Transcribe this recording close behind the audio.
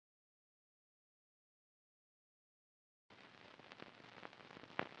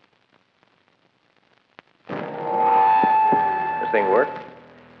thing work?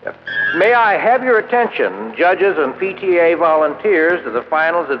 Yep. May I have your attention, judges and PTA volunteers, to the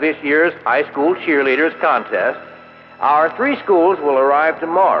finals of this year's high school cheerleaders contest. Our 3 schools will arrive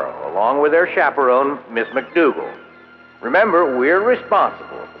tomorrow, along with their chaperone, Miss McDougal. Remember, we're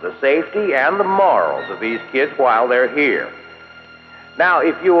responsible for the safety and the morals of these kids while they're here. Now,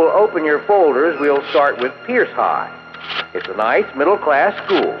 if you will open your folders, we'll start with Pierce High. It's a nice middle-class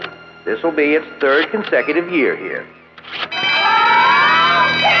school. This will be its 3rd consecutive year here.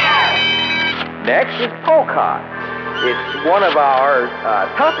 Next is Polk High. It's one of our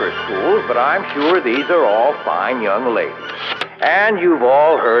tougher schools, but I'm sure these are all fine young ladies. And you've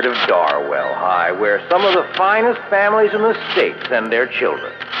all heard of Darwell High, where some of the finest families in the state send their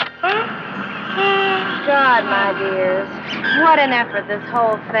children. God, my dears, what an effort this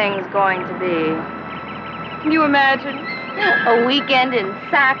whole thing's going to be. Can you imagine? A weekend in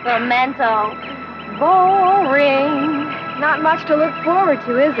Sacramento. Boring. Not much to look forward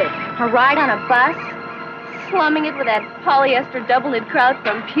to, is it? A ride on a bus? Slumming it with that polyester double-knit crowd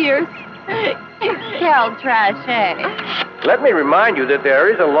from Pierce? Quelle tragédie. Let me remind you that there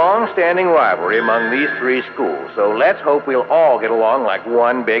is a long-standing rivalry among these 3 schools, so let's hope we'll all get along like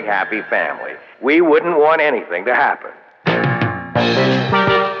one big happy family. We wouldn't want anything to happen.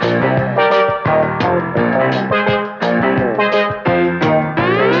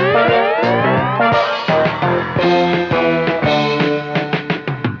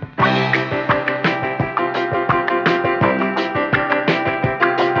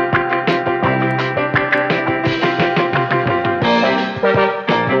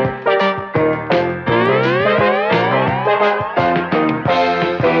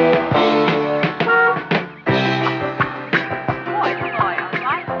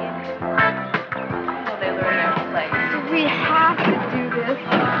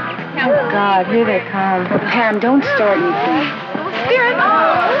 Here they come. Pam, don't start anything. Spirit!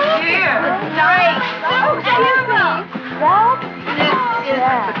 Oh, dear. Nice. Oh, excuse me. Well, this is the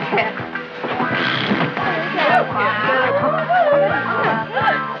pet.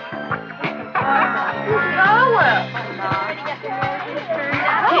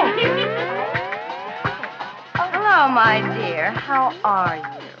 Hello, my dear. How are you?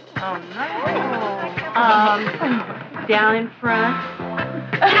 Oh, no. Down in front.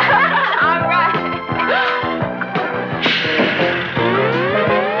 All right.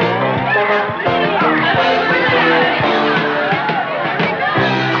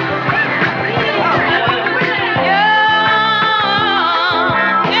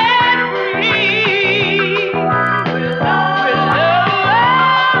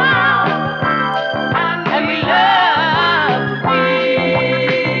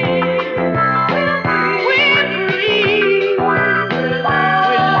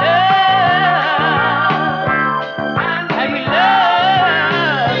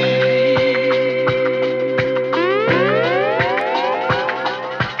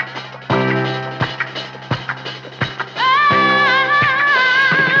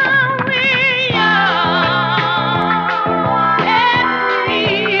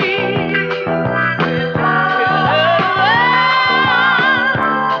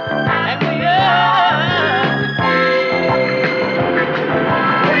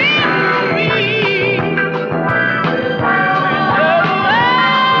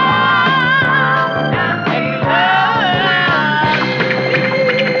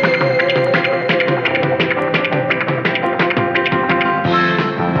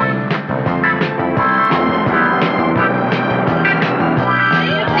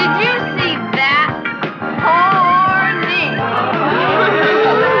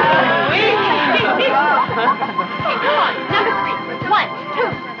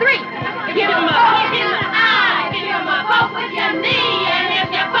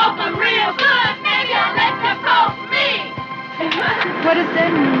 What does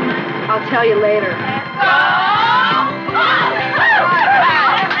that mean? I'll tell you later.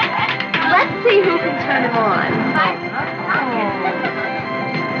 Let's see who can turn him on.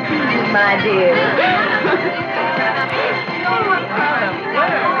 My dear.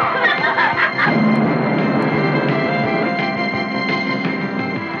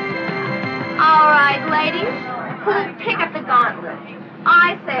 All right, ladies. Who'll pick up the gauntlet?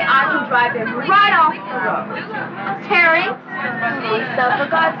 I say I can drive him right off the road. Terry? Lisa, for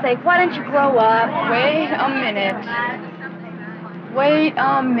God's sake, why don't you grow up? Wait a minute. Wait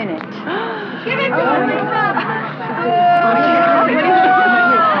a minute. Give it to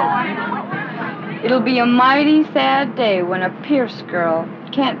It'll be a mighty sad day when a Pierce girl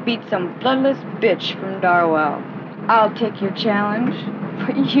can't beat some bloodless bitch from Darwell. I'll take your challenge.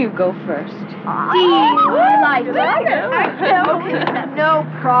 You go first. Like that. No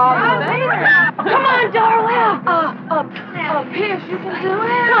problem. Come on, darling. Pierce, you can do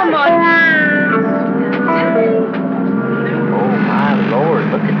it. Come on. Oh, my Lord,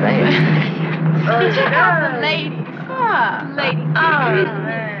 look at that. Check out the ladies. Ladies.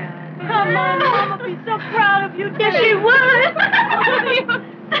 Come on, Mama, be so proud of you. Yes, she would.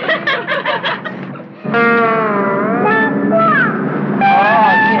 Oh,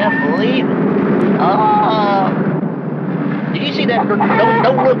 I can't believe it. Oh. Did you see that, Gertrude?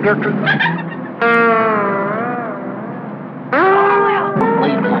 Don't look, Gertrude.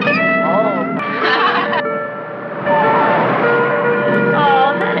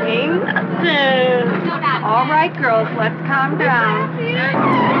 Oh, that ain't nothing. All right, girls, let's calm down.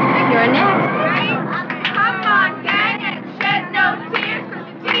 You're next. Come on, gang, and shed no tears, 'cause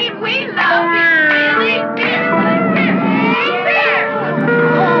the team we love is really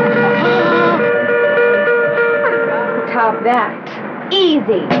Top that.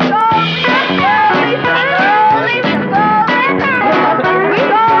 Easy.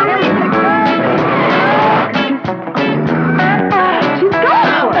 She's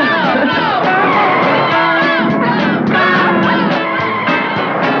gone.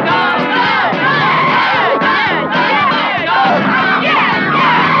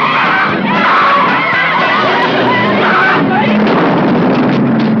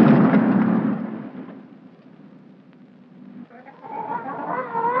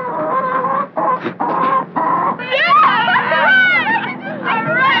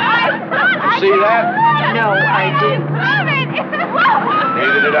 See that? No, I didn't.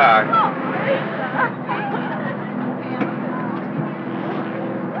 Neither did I.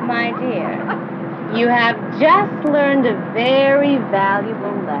 My dear, you have just learned a very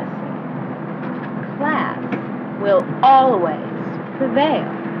valuable lesson. Class will always prevail.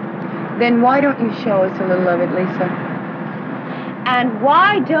 Then why don't you show us a little of it, Lisa? And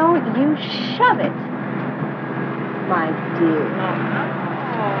why don't you shove it, my dear?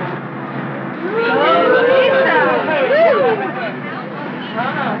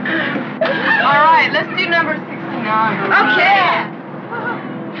 All right, let's do number 69. Okay.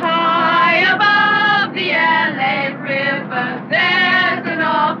 High above the LA River, there's an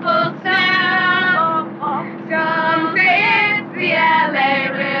awful sound. Some say it's the LA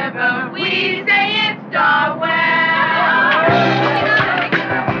River, we say it's Darwell.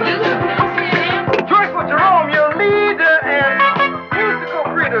 Joyful Jerome, your leader and musical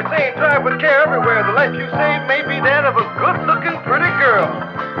breeder, saying drive with care everywhere. The life you save may be that of a good-looking, pretty girl.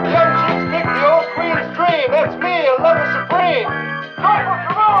 Young chicks pick the old queen's dream. That's me, a lover supreme. Joyful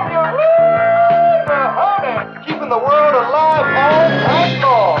Jerome, your leader, honey, keeping the world alive all night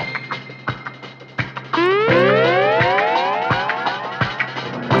long.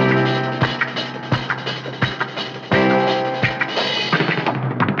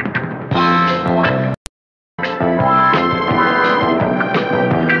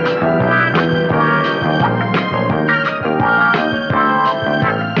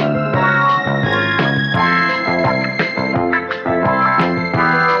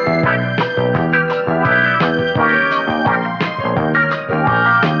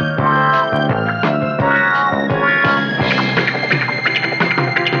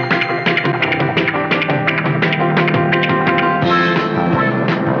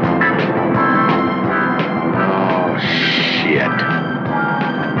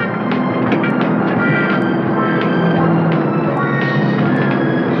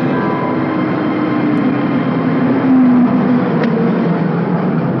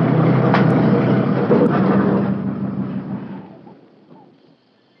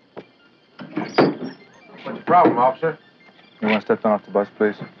 Problem, officer? You want to step down off the bus,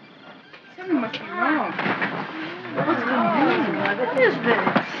 please? Something must be wrong. What's going on? What is this?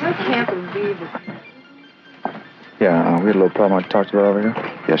 I can't believe it. Yeah, we had a little problem I talked about over here.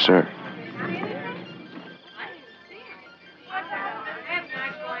 Yes, sir.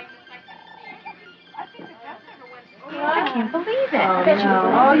 I can't believe it.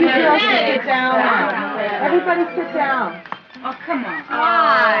 Oh, you girls sit down now. Everybody sit down. Oh, come on.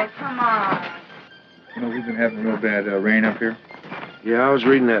 Oh, come on. You know, we've been having real bad rain up here. Yeah, I was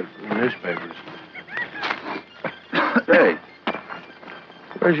reading that in the newspapers. Say,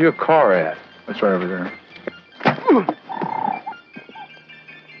 where's your car at? It's right over there.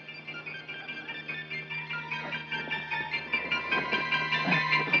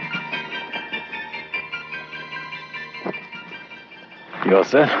 You all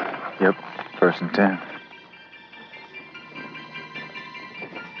set? Yep, 1st and 10.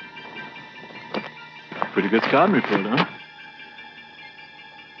 Pretty good scouting report, huh?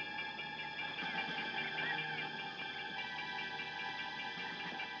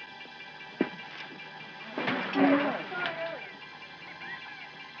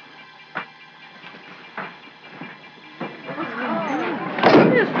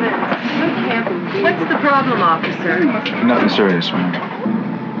 What is this? What's the problem, officer? Nothing serious, man.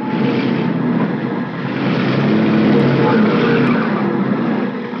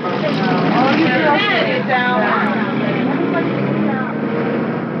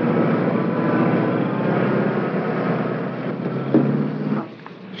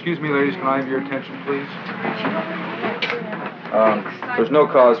 Excuse me, ladies, can I have your attention, please? There's no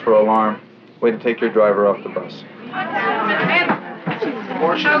cause for alarm. Way to take your driver off the bus.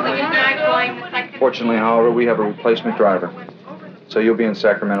 Fortunately, however, we have a replacement driver. So you'll be in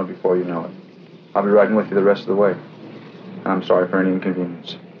Sacramento before you know it. I'll be riding with you the rest of the way. I'm sorry for any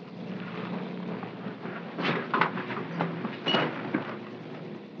inconvenience.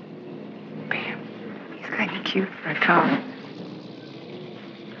 He's kind of cute for a cop.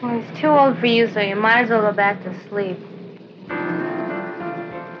 Well, he's too old for you, so you might as well go back to sleep.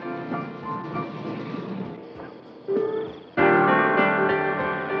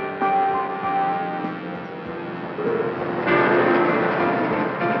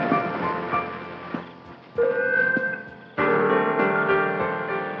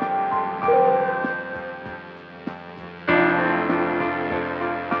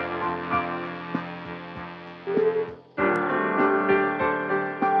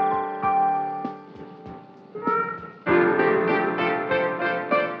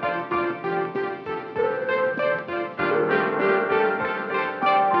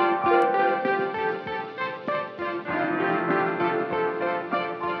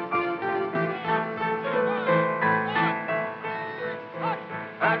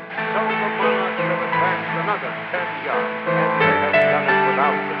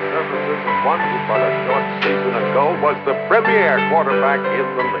 Quarterback in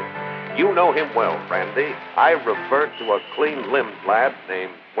the league. You know him well, Randy. I refer to a clean-limbed lad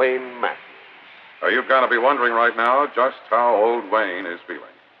named Wayne Matthews. You've got to be wondering right now just how old Wayne is feeling.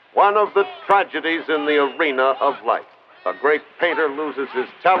 One of the tragedies in the arena of life. A great painter loses his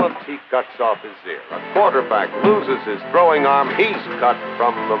talent, he cuts off his ear. A quarterback loses his throwing arm, he's cut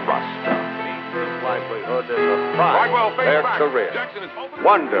from the roster. His livelihood is the prime of their career.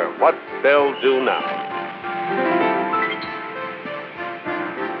 Wonder what they'll do now.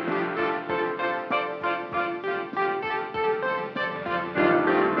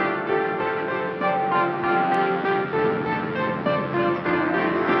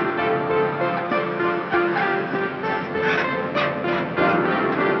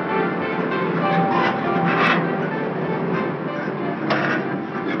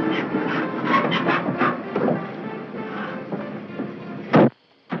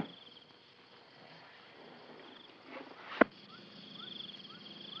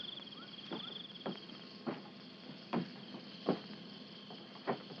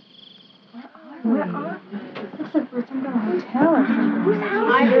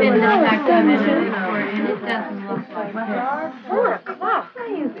 I've been to Sacramento before, and it doesn't look like this. 4 o'clock.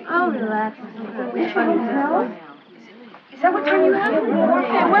 Oh, relax. Is that what time you have?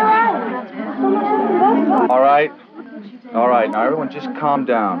 Where are we? All right. All right. Now, everyone just calm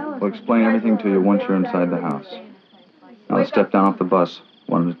down. We'll explain everything to you once you're inside the house. Now, let's step down off the bus,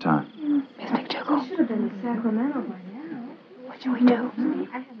 one at a time. Miss McDougal. We should have been in Sacramento by now. What do we do?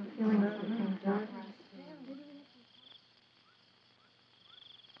 I have a feeling something's up.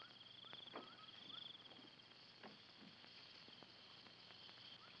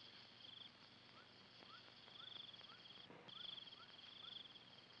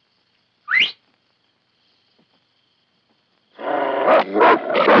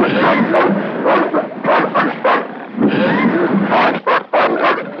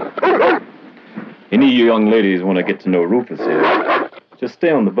 Any of you young ladies want to get to know Rufus here, just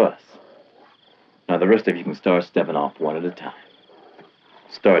stay on the bus. Now, the rest of you can start stepping off one at a time.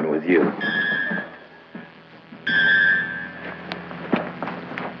 Starting with you.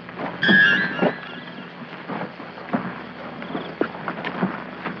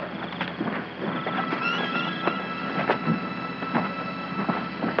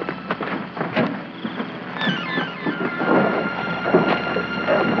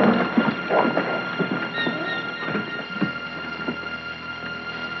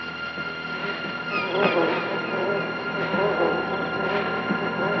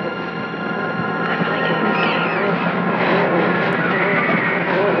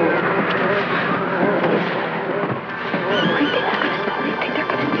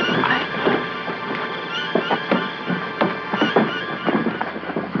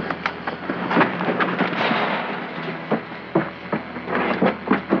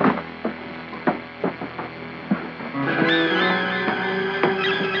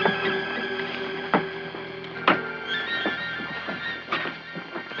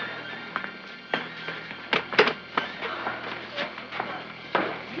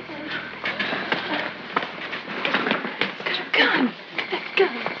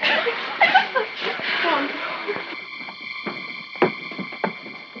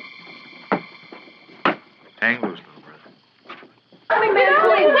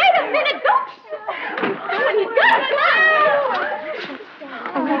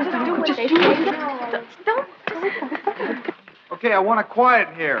 Just do what they say. Don't. Okay, I want a quiet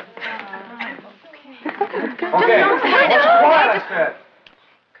in here. Okay, quiet, I said.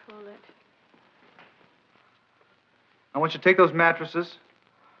 Cool it. I want you to take those mattresses.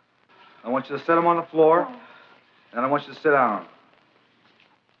 I want you to set them on the floor. And I want you to sit down.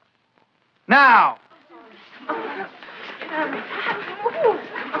 Now!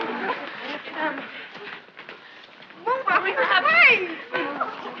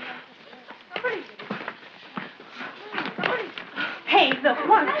 Hey, look,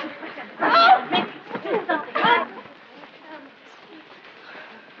 one. Oh, make do something.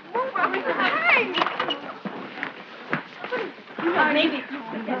 Maybe.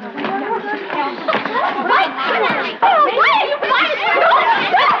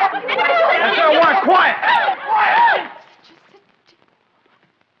 I said, what? Quiet!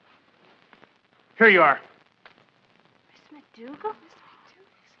 Here you are. Miss McDougal?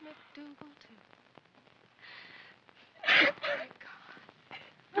 Miss McDougal, too.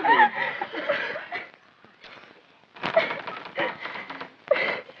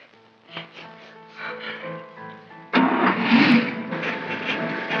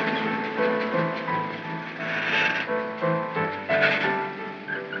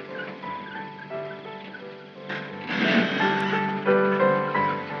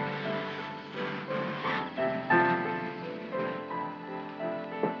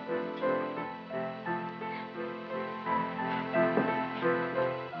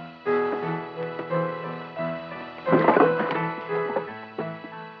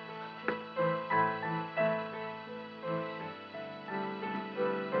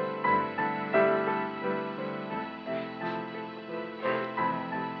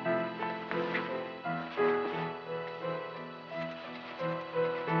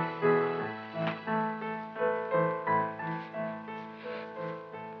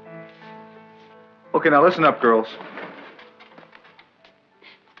 Okay, now listen up, girls.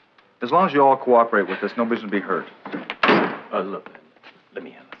 As long as you all cooperate with this, nobody's gonna be hurt. Look, let me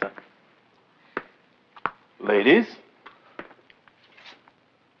handle that. Ladies,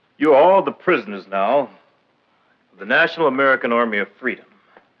 you're all the prisoners now of the National American Army of Freedom.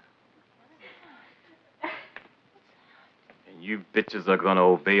 And you bitches are gonna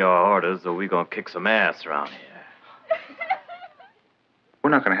obey our orders or we're gonna kick some ass around here. We're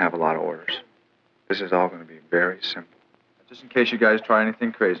not gonna have a lot of orders. This is all gonna be very simple. Just in case you guys try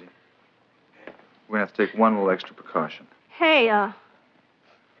anything crazy, we're gonna have to take one little extra precaution. Hey,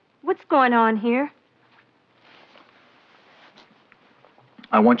 what's going on here?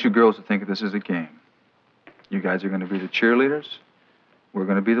 I want you girls to think of this as a game. You guys are gonna be the cheerleaders. We're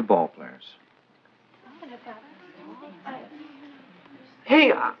gonna be the ball players.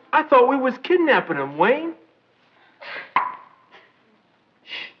 Hey, I thought we was kidnapping him, Wayne.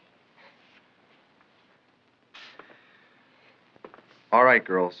 All right,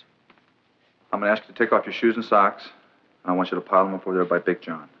 girls. I'm gonna ask you to take off your shoes and socks. And I want you to pile them up over there by Big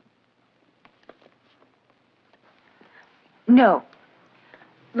John. No.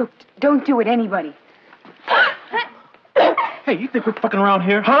 Look, don't do it, anybody. Hey, you think we're fucking around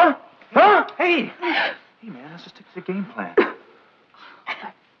here? Huh? Huh? Hey! Hey, man, let's just stick to the game plan.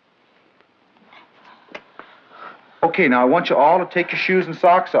 Okay, now I want you all to take your shoes and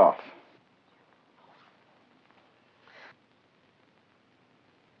socks off.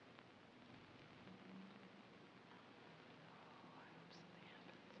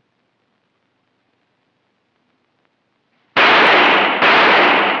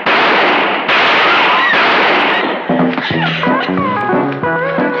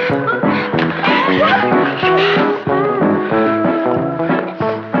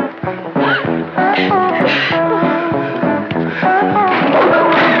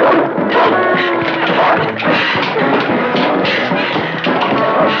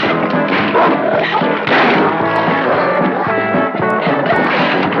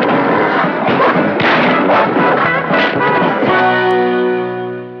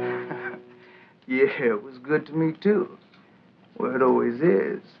 Yeah, it was good to me, too. Well, it always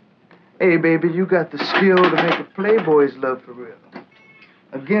is. Hey, baby, you got the skill to make a playboy's love for real.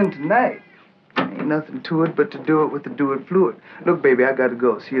 Again tonight. Ain't nothing to it but to do it with the do-it fluid. Look, baby, I gotta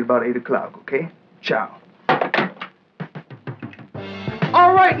go. See you at about 8 o'clock, okay? Ciao.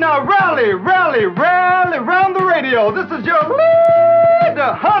 All right, now, rally round the radio. This is your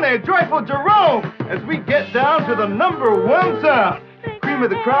leader, honey, joyful Jerome, as we get down to the #1 sound. Cream of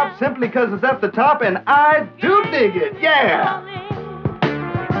the crop simply because it's at the top, and I do dig it, yeah.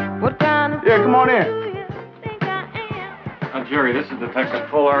 Yeah, come on in. Jerry, this is Detective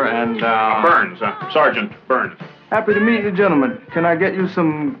Fuller and, Burns, Sergeant Burns. Happy to meet you, gentlemen. Can I get you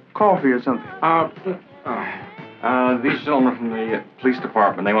some coffee or something? These gentlemen from the police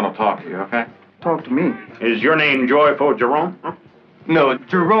department, they want to talk to you, okay? Talk to me. Is your name Joyful Jerome? Huh? No,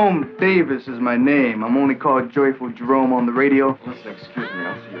 Jerome Davis is my name. I'm only called Joyful Jerome on the radio. Listen, excuse me,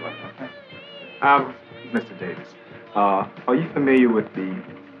 I'll see you later, okay? Mr. Davis, are you familiar with the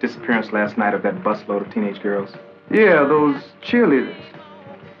disappearance last night of that busload of teenage girls? Yeah, those cheerleaders.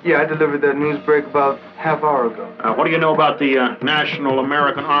 Yeah, I delivered that news break about half hour ago. What do you know about the National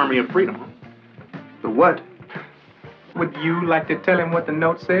American Army of Freedom? Huh? The what? Would you like to tell him what the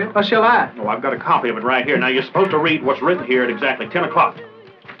note said, or shall I? Oh, I've got a copy of it right here. Now, you're supposed to read what's written here at exactly 10 o'clock.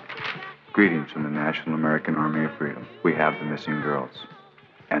 Greetings from the National American Army of Freedom. We have the missing girls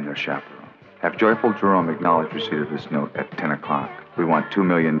and their chaperone. Have Joyful Jerome acknowledge receipt of this note at 10 o'clock. We want $2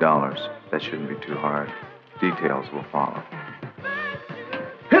 million. That shouldn't be too hard. Details will follow.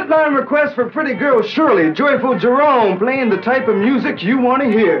 Hitline request for pretty girl Shirley, Joyful Jerome, playing the type of music you want to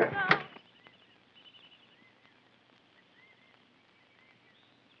hear.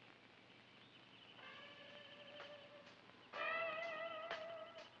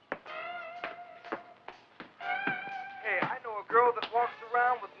 Girl that walks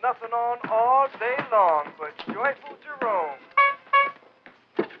around with nothing on all day long, but Joyful Jerome.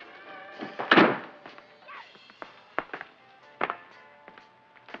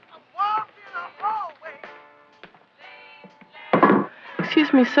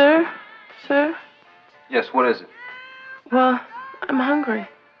 Excuse me, sir. Sir? Yes, what is it? Well, I'm hungry.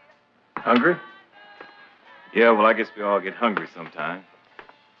 Hungry? Yeah, well, I guess we all get hungry sometime.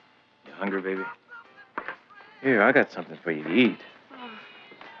 You hungry, baby? Here, I got something for you to eat.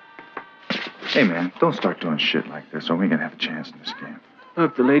 Hey, man, don't start doing shit like this, or we ain't gonna have a chance in this game.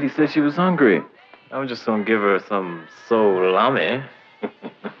 Look, the lady said she was hungry. I was just gonna give her some salami.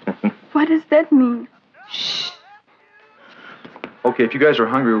 What does that mean? Shh. Okay, if you guys are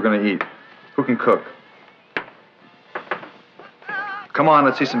hungry, we're gonna eat. Who can cook? Come on,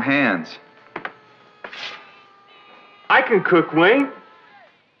 let's see some hands. I can cook, Wayne.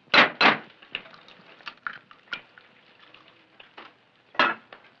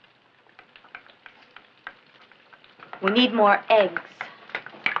 We need more eggs.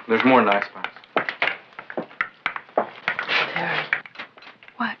 There's more in the icebox. Terry.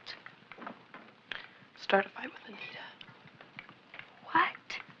 What? Start a fight with Anita. What?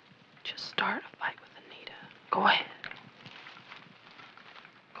 Just start a fight with Anita. Go ahead.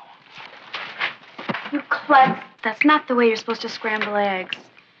 Go on. You klutz. That's not the way you're supposed to scramble eggs.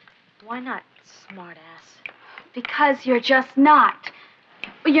 Why not, smartass? Because you're just not.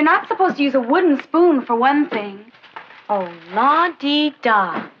 You're not supposed to use a wooden spoon, for one thing. Oh,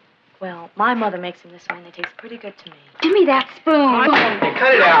 la-dee-da. Well, my mother makes them this way, and they taste pretty good to me. Give me that spoon. Hey,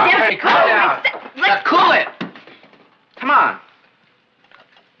 cut it out. Hey, cut it out. Let's cool it. Come on.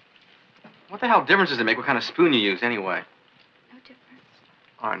 What the hell difference does it make what kind of spoon you use, anyway? No difference.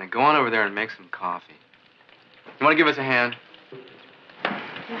 All right, now go on over there and make some coffee. You want to give us a hand?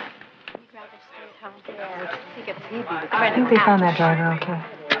 I think they found that driver okay.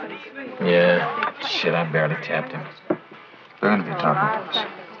 Yeah. Shit, I barely tapped him. They're gonna be talking to us.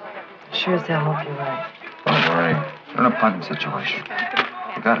 Sure as they'll hope you're right. Don't worry. We're in a punting situation.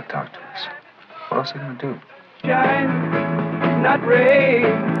 You gotta talk to us. What else are you gonna do? Shine, not rain.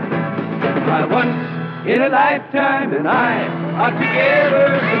 My once in a lifetime, and I are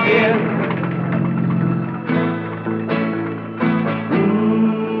together again.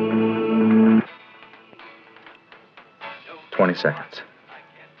 20 seconds.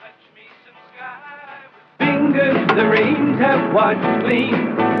 Fingers the rains have washed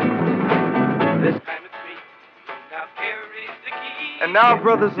clean. This time it's me. Now here is the key. And now,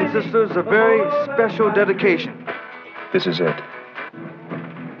 brothers and sisters, a very special dedication. This is it.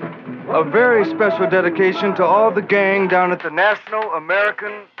 A very special dedication to all the gang down at the National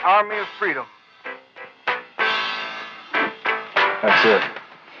American Army of Freedom. That's it.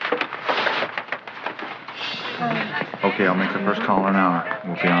 Okay, I'll make the first call in an hour.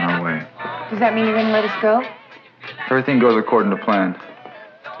 We'll be on our way. Does that mean you're going to let us go? Everything goes according to plan.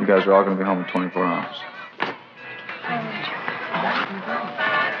 You guys are all going to be home in 24 hours.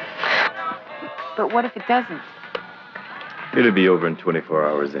 But what if it doesn't? It'll be over in 24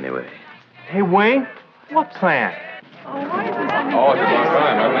 hours anyway. Hey, Wayne, what plan? Oh, it's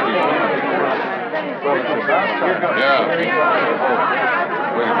fine. I think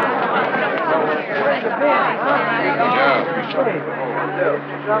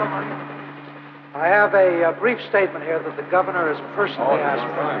I have a brief statement here that the governor has personally asked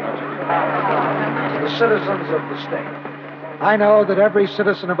for. To the citizens of the state. I know that every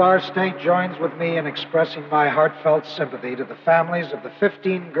citizen of our state joins with me in expressing my heartfelt sympathy to the families of the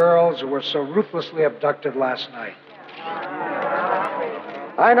 15 girls who were so ruthlessly abducted last night.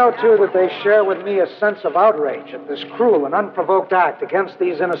 I know, too, that they share with me a sense of outrage at this cruel and unprovoked act against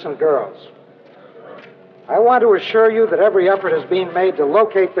these innocent girls. I want to assure you that every effort is being made to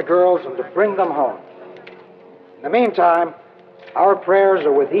locate the girls and to bring them home. In the meantime, our prayers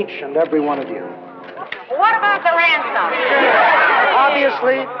are with each and every one of you. What about the ransom?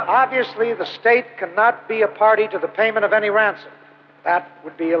 Obviously, the state cannot be a party to the payment of any ransom. That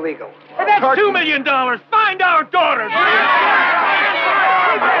would be illegal. But that's $2 million. Find our daughters.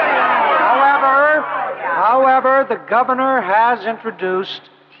 However, the governor has introduced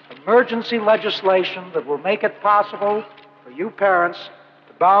emergency legislation that will make it possible for you parents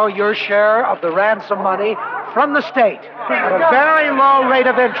to borrow your share of the ransom money from the state at a very low rate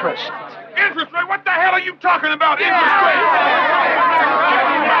of interest. Interest rate? What the hell are you talking about? Interest rate?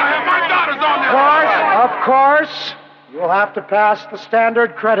 My daughter's on there. Of course, you'll have to pass the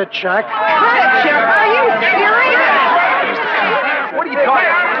standard credit check. Credit check? Are you serious? What are you talking about?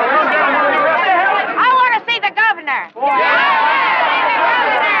 I want to see the governor.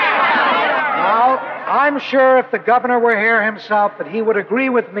 Now, I'm sure if the governor were here himself that he would agree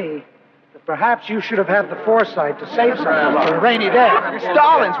with me that perhaps you should have had the foresight to save something for a rainy day.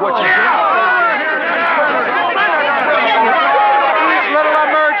 Stalin's what you do. These little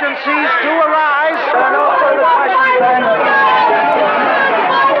emergencies do arise. I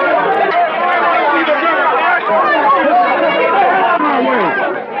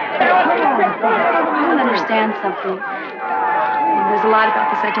don't understand something. There's a lot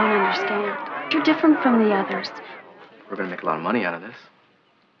about this I don't understand. You're different from the others. We're going to make a lot of money out of this.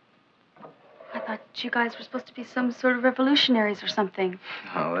 I thought you guys were supposed to be some sort of revolutionaries or something.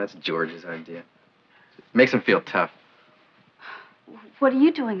 Oh, that's George's idea. It makes him feel tough. What are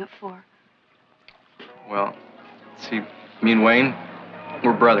you doing it for? Well, see, me and Wayne,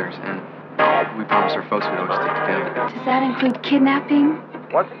 we're brothers, and we promised our folks we'd always stick together. Does that include kidnapping?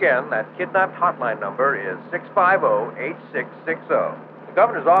 Once again, that kidnapped hotline number is 650-8660. The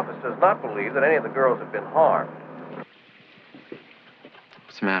governor's office does not believe that any of the girls have been harmed.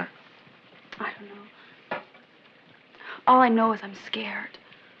 What's the matter? I don't know. All I know is I'm scared.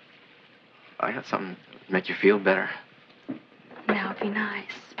 I got something to make you feel better. That would be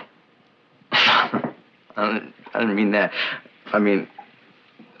nice. I didn't mean that. I mean,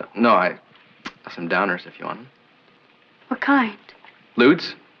 no, I have some downers if you want them. What kind?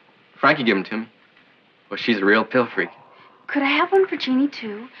 Ludes? Frankie gave them to me. Well, she's a real pill freak. Could I have one for Jeannie,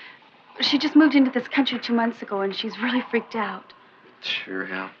 too? She just moved into this country 2 months ago, and she's really freaked out. Sure,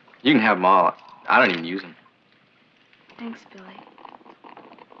 hell. You can have them all. I don't even use them. Thanks, Billy.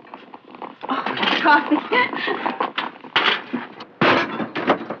 Oh, coffee.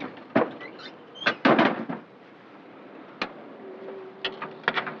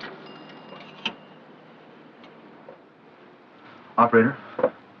 Operator,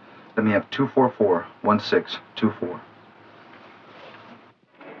 let me have 244-1624.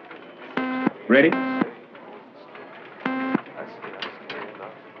 Ready?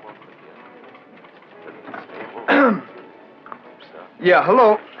 Yeah,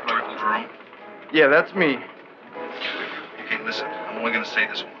 hello. Hi. Yeah, that's me. Okay, listen, I'm only going to say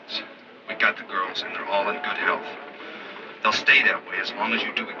this once. We got the girls, and they're all in good health. They'll stay that way as long as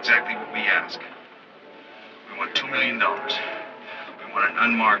you do exactly what we ask. We want $2 million. We want an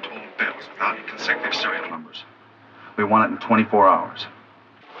unmarked old bills without any consecutive serial numbers. We want it in 24 hours.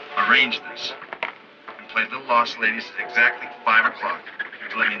 Arrange this. And play Little Lost Ladies at exactly 5 o'clock.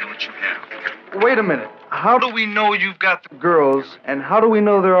 To let me know what you have. Wait a minute. How do we know you've got the girls, and how do we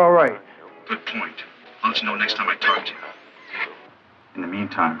know they're all right? Good point. I'll let you know next time I talk to you. In the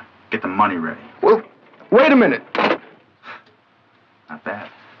meantime, get the money ready. Well, wait a minute. Not bad.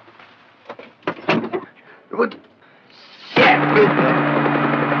 What?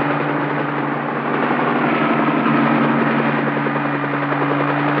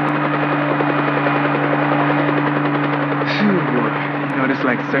 It's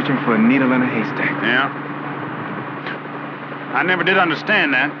like searching for a needle in a haystack. Yeah? I never did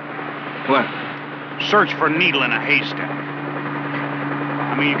understand that. What? Search for a needle in a haystack.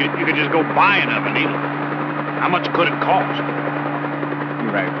 I mean, you could just go buy another needle. How much could it cost?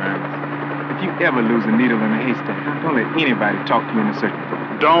 You're right, Werner. If you ever lose a needle in a haystack, don't let anybody talk you into searching for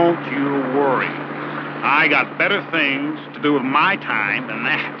it. Don't you worry. I got better things to do with my time than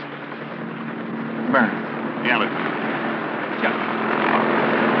that. Werner. Yeah, but... Yeah.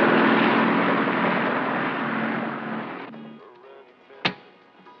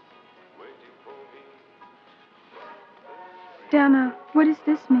 Dana, what does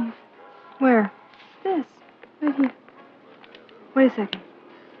this mean? Where? This. Right here. Wait a second.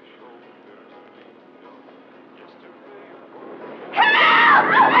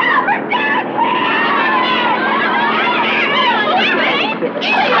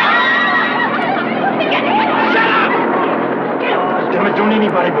 Damn it, don't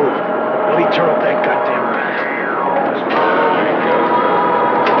anybody move. Billy, turn up that goddamn radio.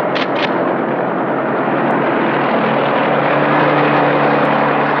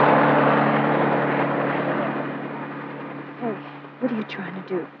 Hey, what are you trying to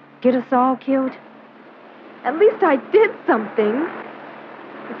do? Get us all killed? At least I did something.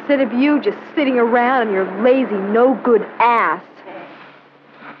 Instead of you just sitting around on your lazy, no-good ass.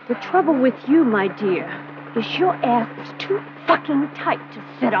 The trouble with you, my dear, is your ass is too fucking tight to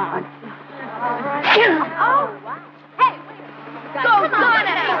sit on. Oh, wow. Hey, wait. Go, Donna.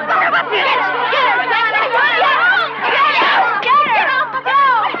 Get her, Donna. Get her.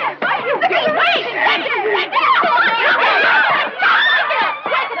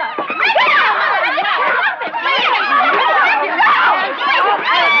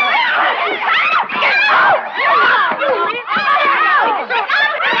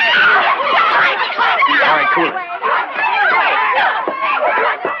 All right, cool it.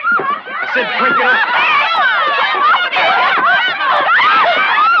 I said break it up.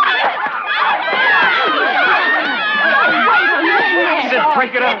 I said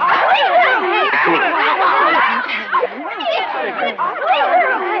break it up. Cool it.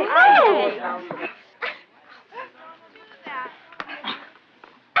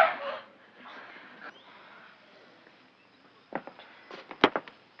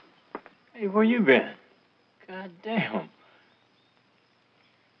 Hey, where you been? God damn.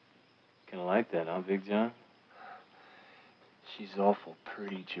 Kinda like that, huh, Big John? She's awful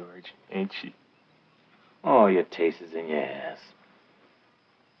pretty, George, ain't she? Oh, your taste is in your ass.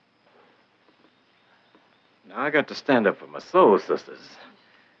 Now, I got to stand up for my soul sisters.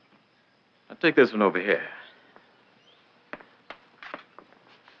 I'll take this one over here.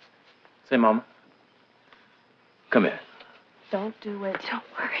 Say, Mama. Come here. Don't do it. Don't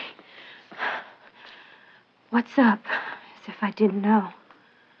worry. What's up? As if I didn't know.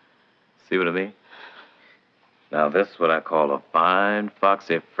 See what I mean? Now, this is what I call a fine,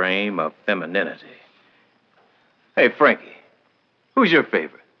 foxy frame of femininity. Hey, Frankie, who's your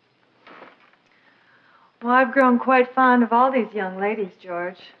favorite? Well, I've grown quite fond of all these young ladies,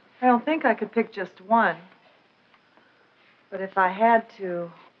 George. I don't think I could pick just one. But if I had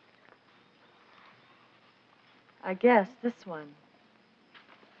to, I guess this one.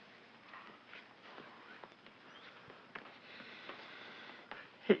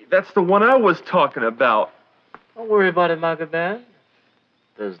 Hey, that's the one I was talking about. Don't worry about it, my good man.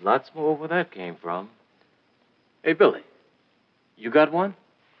 There's lots more where that came from. Hey, Billy, you got one?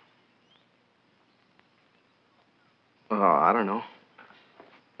 I don't know.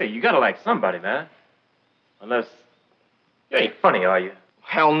 Hey, you gotta like somebody, man. Unless you ain't funny, are you?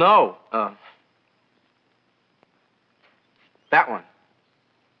 Hell no. That one.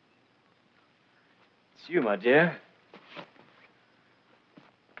 It's you, my dear.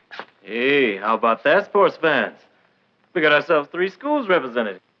 Hey, how about that, sports fans? We got ourselves 3 schools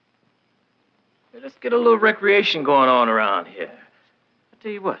represented. Hey, let's get a little recreation going on around here. I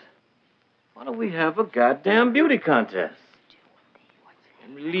tell you what, why don't we have a goddamn beauty contest?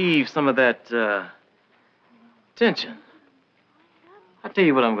 And relieve some of that, tension. I tell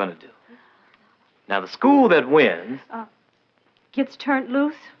you what I'm gonna do. Now, the school that wins... Gets turned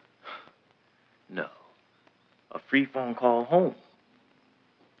loose? No. A free phone call home.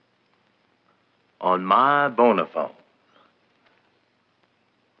 On my bonaphone.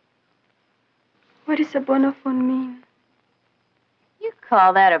 What does a bonaphone mean? You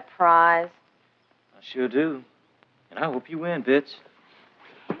call that a prize? I sure do. And I hope you win, bitch.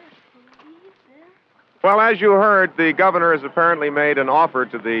 Well, as you heard, the governor has apparently made an offer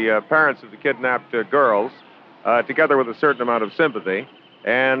to the parents of the kidnapped girls, together with a certain amount of sympathy.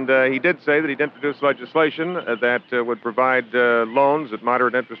 And he did say that he'd introduce legislation that would provide loans at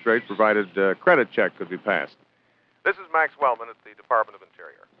moderate interest rates, provided credit check could be passed. This is Max Wellman at the Department of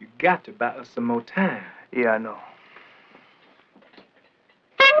Interior. You got to buy us some more time. Yeah, I know.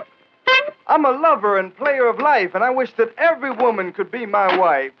 I'm a lover and player of life, and I wish that every woman could be my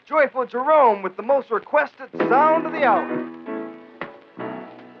wife. Joyful Jerome with the most requested sound of the hour.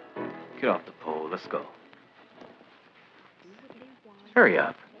 Get off the pole. Let's go. Hurry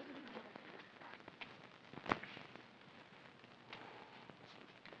up.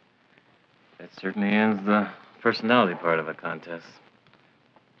 That certainly ends the personality part of a contest.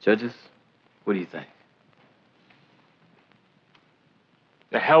 Judges, what do you think?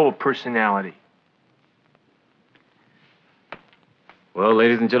 The hell with personality. Well,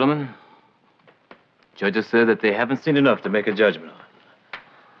 ladies and gentlemen, judges said that they haven't seen enough to make a judgment on.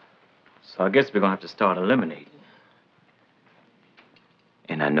 So I guess we're gonna have to start eliminating.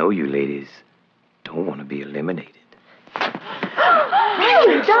 And I know you ladies don't want to be eliminated.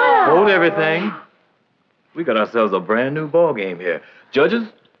 Hey, Donna! Hold everything. We got ourselves a brand new ball game here. Judges,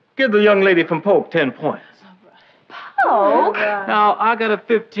 give the young lady from Polk 10 points. Polk? Now, I got a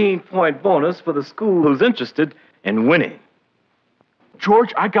 15-point bonus for the school who's interested in winning.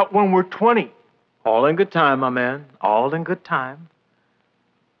 George, I got one worth 20. All in good time, my man. All in good time.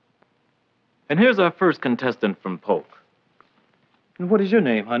 And here's our first contestant from Polk. And what is your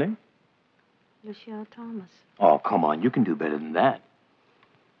name, honey? Lucia Thomas. Oh, come on. You can do better than that.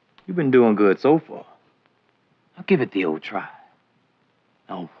 You've been doing good so far. Now, give it the old try.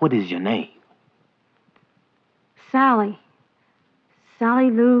 Now, what is your name? Sally.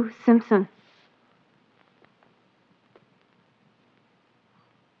 Sally Lou Simpson.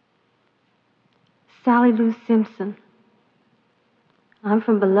 Sally Lou Simpson. I'm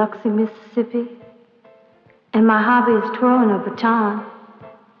from Biloxi, Mississippi. And my hobby is twirling a baton.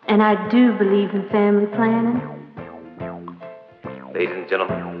 And I do believe in family planning. Ladies and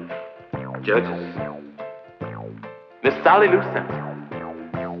gentlemen, judges, Miss Sally Lou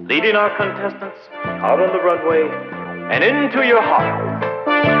Simpson, leading our contestants out on the runway and into your hearts.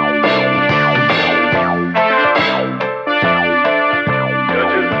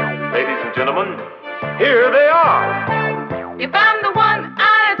 Judges, ladies and gentlemen, here they are. If I'm the one,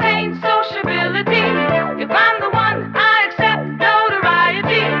 I attain sociability. If I'm the one, I accept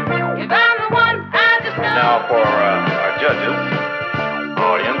notoriety. If I'm the one, I just know. Now for our judges,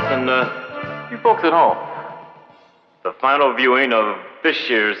 audience, and you folks at home, the final viewing of this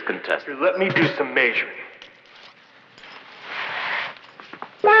year's contestant. Let me do some measuring.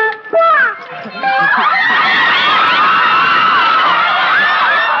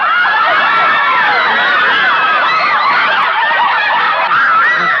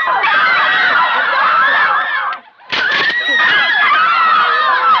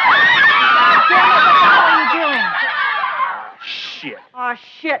 Oh,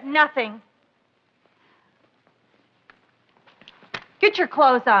 shit, nothing. Get your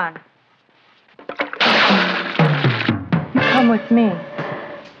clothes on. You come with me,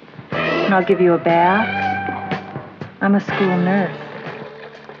 and I'll give you a bath. I'm a school nurse,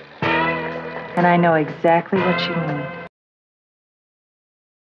 and I know exactly what you need.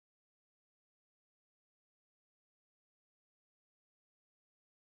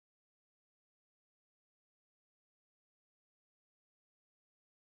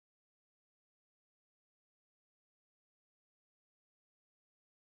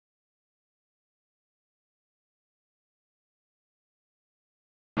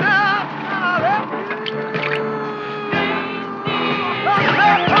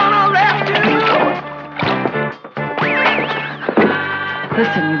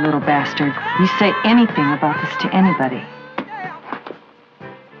 Listen, you little bastard. You say anything about this to anybody,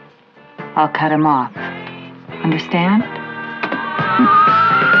 I'll cut him off. Understand?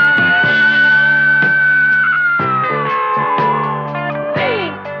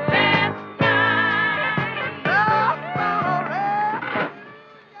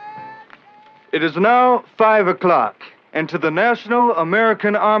 It is now 5 o'clock, and to the National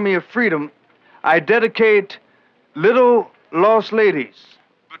American Army of Freedom, I dedicate Little Lost Ladies.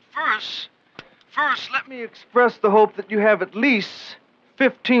 But first, let me express the hope that you have at least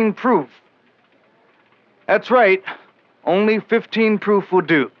 15 proof. That's right, only 15 proof will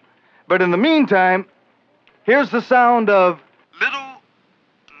do. But in the meantime, here's the sound of Little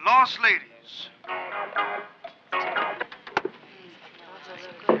Lost Ladies.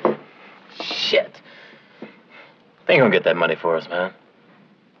 Shit. They ain't gonna get that money for us, man.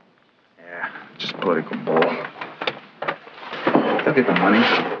 Yeah, just political bull. They'll get the money.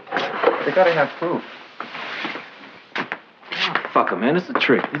 They gotta have proof. Oh, fuck 'em, man. It's a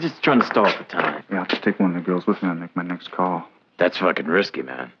trick. They're just trying to stall for time. Yeah, I'll just take one of the girls with me and make my next call. That's fucking risky,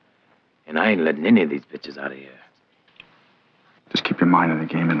 man. And I ain't letting any of these bitches out of here. Just keep your mind on the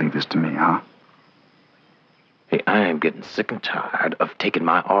game and leave this to me, huh? Hey, I am getting sick and tired of taking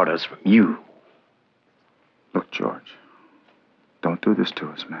my orders from you. Look, George, don't do this to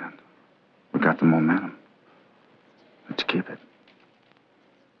us, man. We got the momentum. Let's keep it.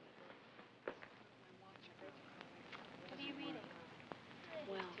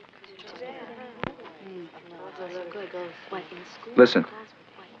 Listen,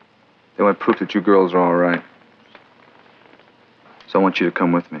 they want proof that you girls are all right. So I want you to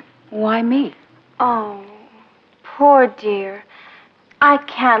come with me. Why me? Oh, poor dear. I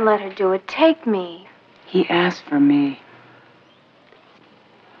can't let her do it. Take me. He asked for me.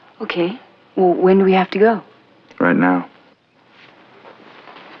 Okay. Well, when do we have to go? Right now.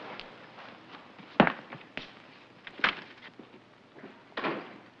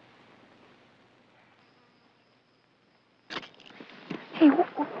 Hey,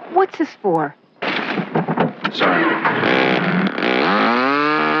 what's this for? Sorry.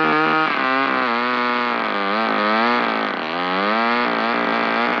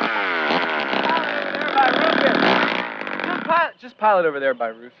 Just pile it over there by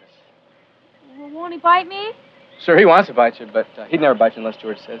Rufus. Well, won't he bite me? Sure, he wants to bite you, but he'd never bite you unless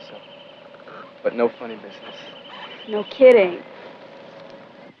George says so. But no funny business. No kidding.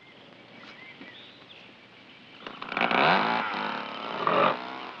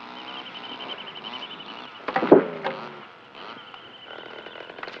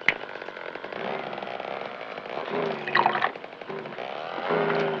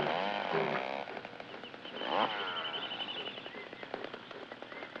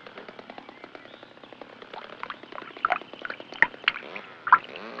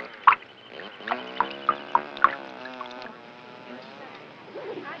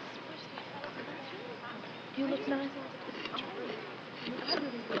 You look nice.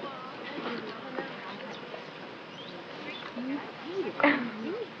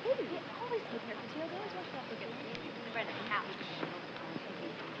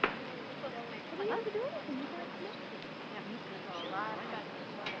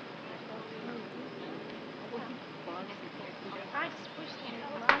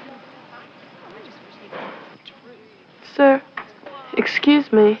 Sir,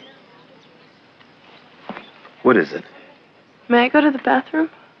 excuse me. What is it? May I go to the bathroom?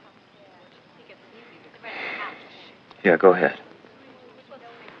 Yeah, go ahead.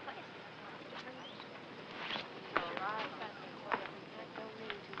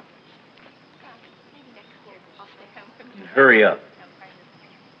 Hurry up.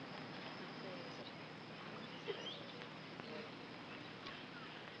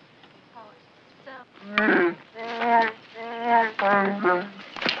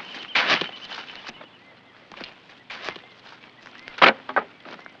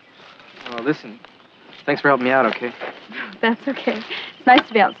 Well, listen, thanks for helping me out, okay? That's okay. It's nice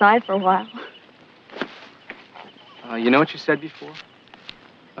to be outside for a while. You know what you said before?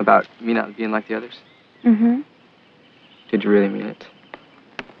 About me not being like the others? Mm-hmm. Did you really mean it?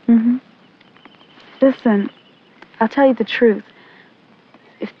 Mm-hmm. Listen, I'll tell you the truth.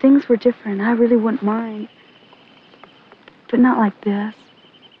 If things were different, I really wouldn't mind. But not like this.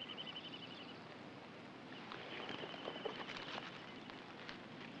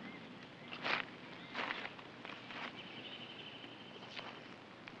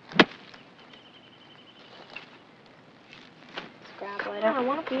 I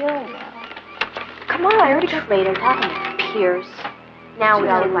want to feel well. Come on, I already got later talking to Pierce. Now we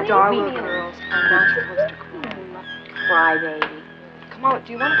all look like darling girls. I'm not supposed to cry, baby. Come on,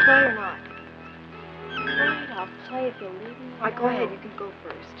 do you want to play or not? Right, I'll play if you'll leave me. All right, go ahead. You can go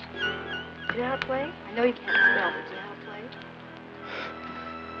first. Do you know how to play? I know you can't spell, but do you know how to play?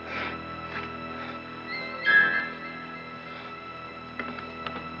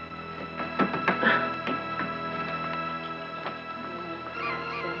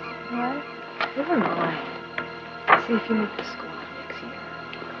 What? Never mind. See if you make the squad next year.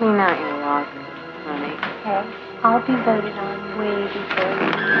 Clean out your locker, honey. Okay. I'll be voted on way before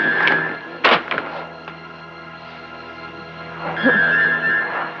you.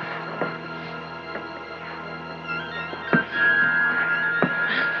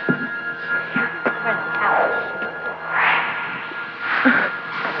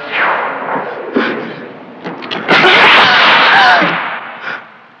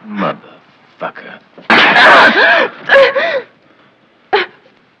 Motherfucker.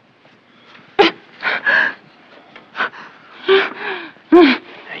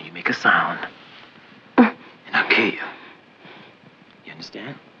 Now you make a sound, and I'll kill you. You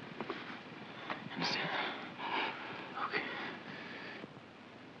understand? Understand? Okay.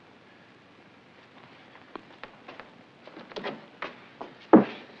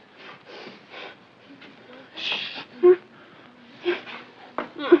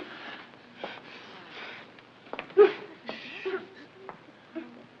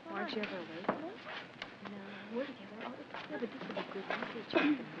 Aren't you ever away from him? No, we're together all the time. Yeah, but this would be good. We'll get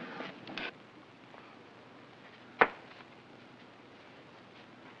you.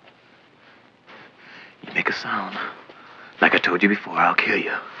 You make a sound. Like I told you before, I'll kill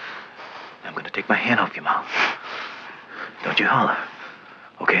you. I'm gonna take my hand off your mouth. Don't you holler.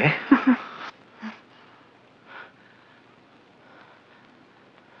 Okay?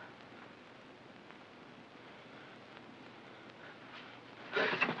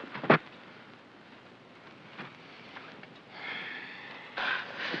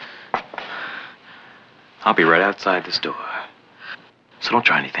 I'll be right outside this door. So don't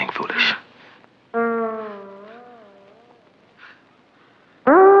try anything foolish.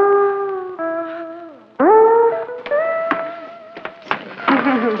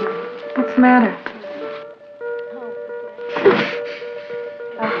 What's the matter?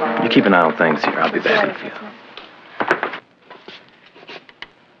 You keep an eye on things here. I'll be back in a few.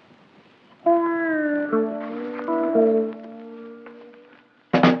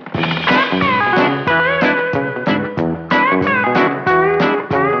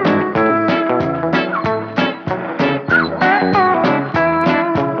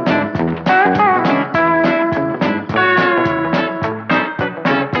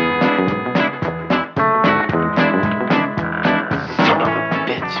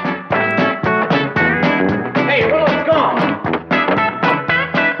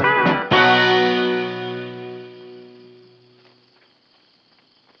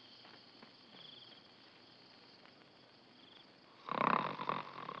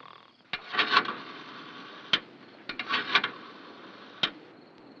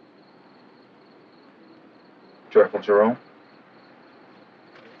 Joyful Jerome?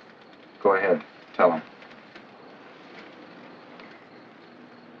 Go ahead. Tell him.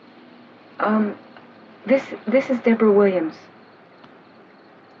 This is Deborah Williams.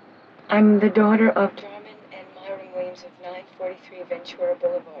 I'm the daughter of Jarman and Myron Williams of 943 Ventura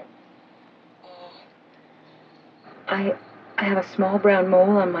Boulevard. I have a small brown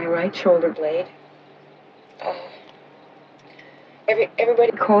mole on my right shoulder blade.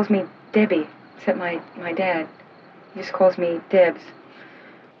 Everybody calls me Debbie, except my dad. He just calls me Debs.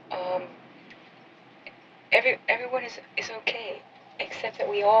 Everyone is okay, except that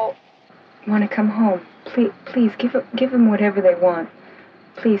we all want to come home. Please give them whatever they want.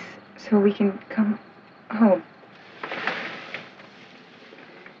 Please, so we can come home.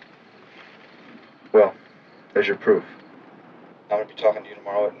 Well, there's your proof. I'm going to be talking to you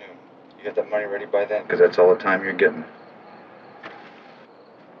tomorrow at noon. You get that money ready by then? Because that's all the time you're getting.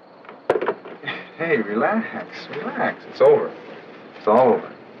 Hey, relax. It's over. It's all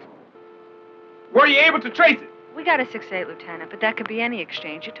over. Were you able to trace it? We got a 6'8", Lieutenant, but that could be any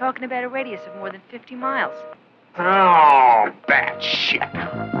exchange. You're talking about a radius of more than 50 miles. Oh, bad shit.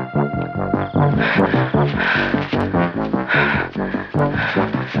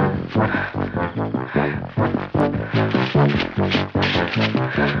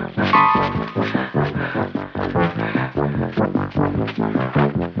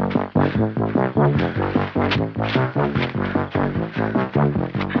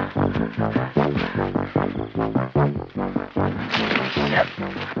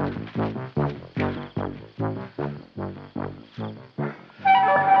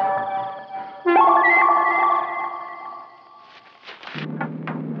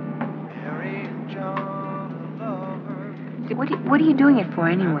 What are you doing it for,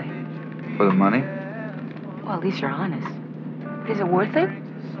 anyway? For the money? Well, at least you're honest. Is it worth it?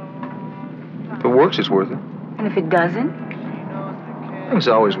 If it works, it's worth it. And if it doesn't? Things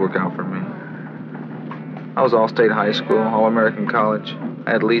always work out for me. I was all-state high school, all-American college.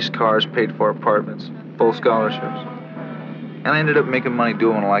 I had leased cars, paid for apartments, full scholarships. And I ended up making money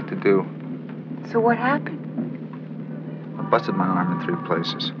doing what I like to do. So what happened? I busted my arm in 3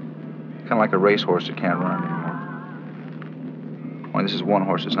 places. Kind of like a racehorse that can't run anymore. Only this is one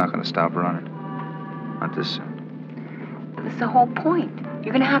horse that's not going to stop running. Not this soon. That's the whole point.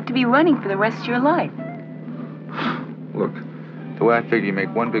 You're going to have to be running for the rest of your life. Look, the way I figure, you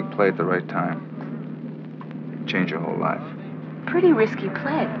make one big play at the right time. Change your whole life. Pretty risky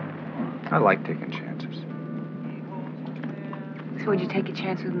play. I like taking chances. So would you take a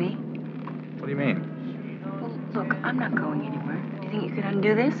chance with me? What do you mean? Well, look, I'm not going anywhere. Do you think you could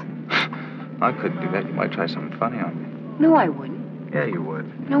undo this? I couldn't do that. You might try something funny on me. No, I wouldn't. Yeah, you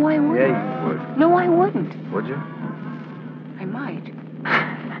would. No, I wouldn't. Yeah, you would. No, I wouldn't. Would you? I might.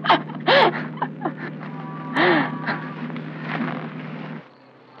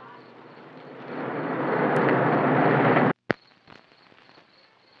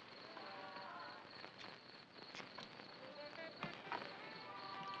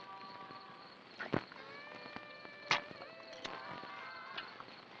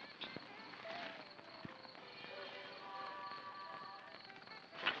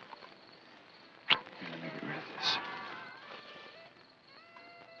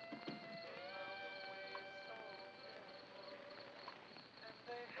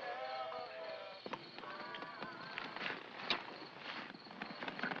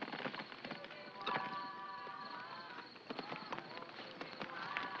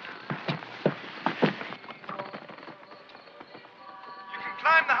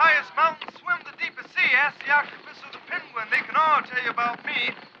 Climb the highest mountain, swim the deepest see, ask the octopus or the penguin. They can all tell you about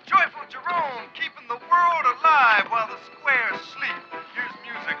me. Joyful Jerome, keeping the world alive while the squares sleep. Here's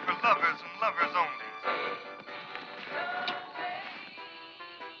music for lovers and lovers only.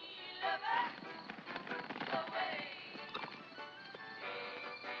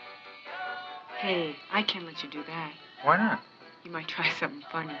 Hey, I can't let you do that. Why not? You might try something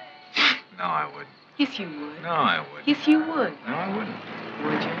funny. No, I wouldn't. Yes, you would. No, I wouldn't. Yes, you would. No, I wouldn't.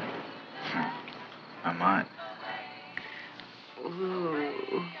 Would you? I might.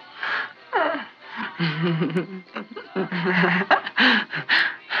 Ooh.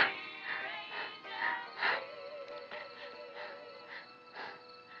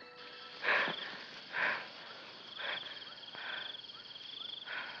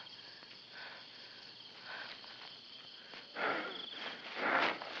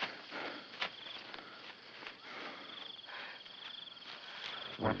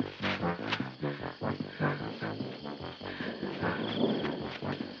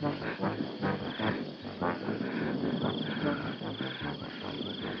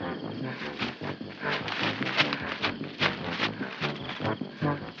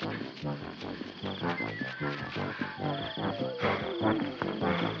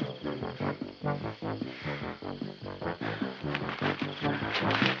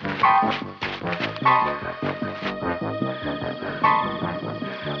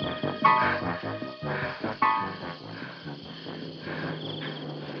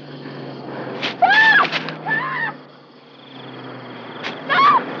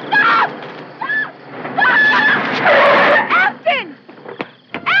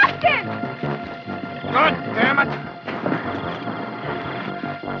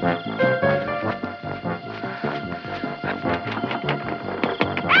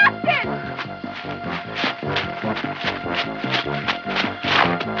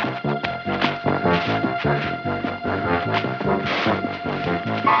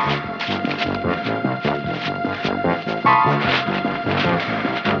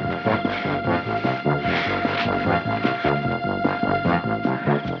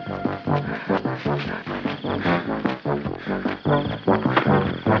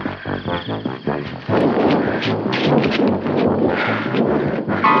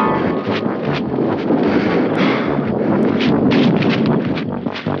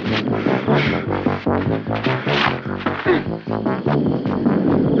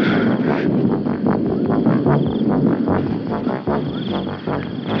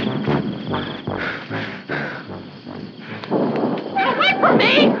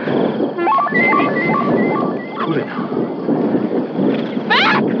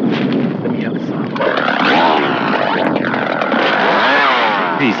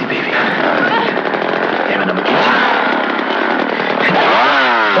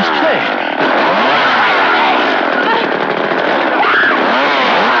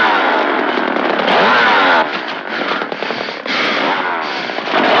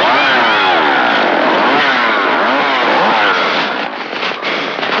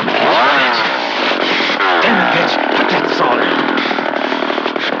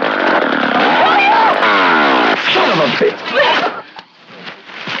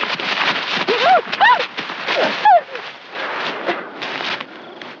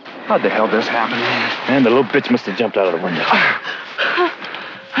 How'd the hell this happen? Man, the little bitch must have jumped out of the window.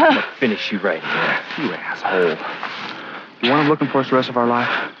 I'm gonna finish you right here. You asshole. You want him looking for us the rest of our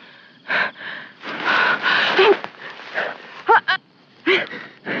life?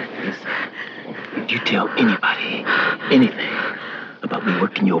 Listen, if you tell anybody anything about me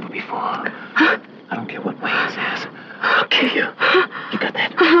working you over before, I don't care what Wayne says, I'll kill you. You got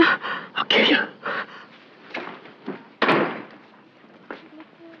that? I'll kill you.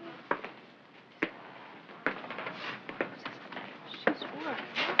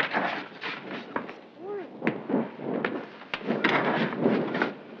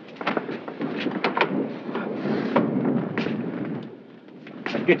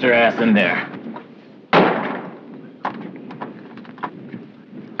 Get your ass in there.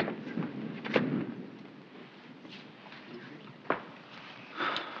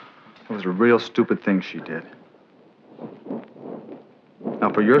 It was a real stupid thing she did.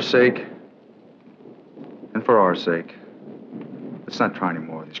 Now, for your sake, and for our sake, let's not try any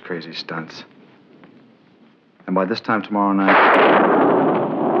more of these crazy stunts. And by this time tomorrow night...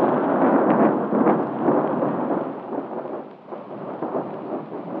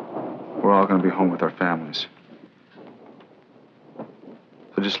 we're all going to be home with our families.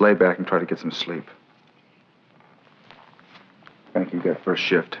 So just lay back and try to get some sleep. Frank, you got first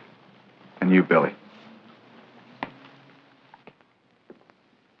shift. And you, Billy.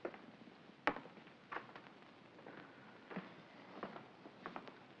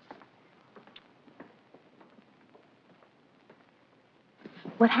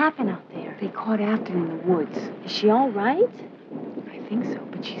 What happened out there? They caught Afton in the woods. Is she all right? I think so,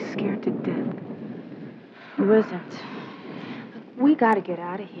 but she's scared to death. Who isn't? We gotta get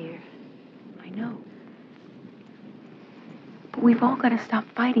out of here. I know. But we've all got to stop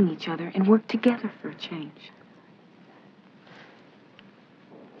fighting each other and work together for a change.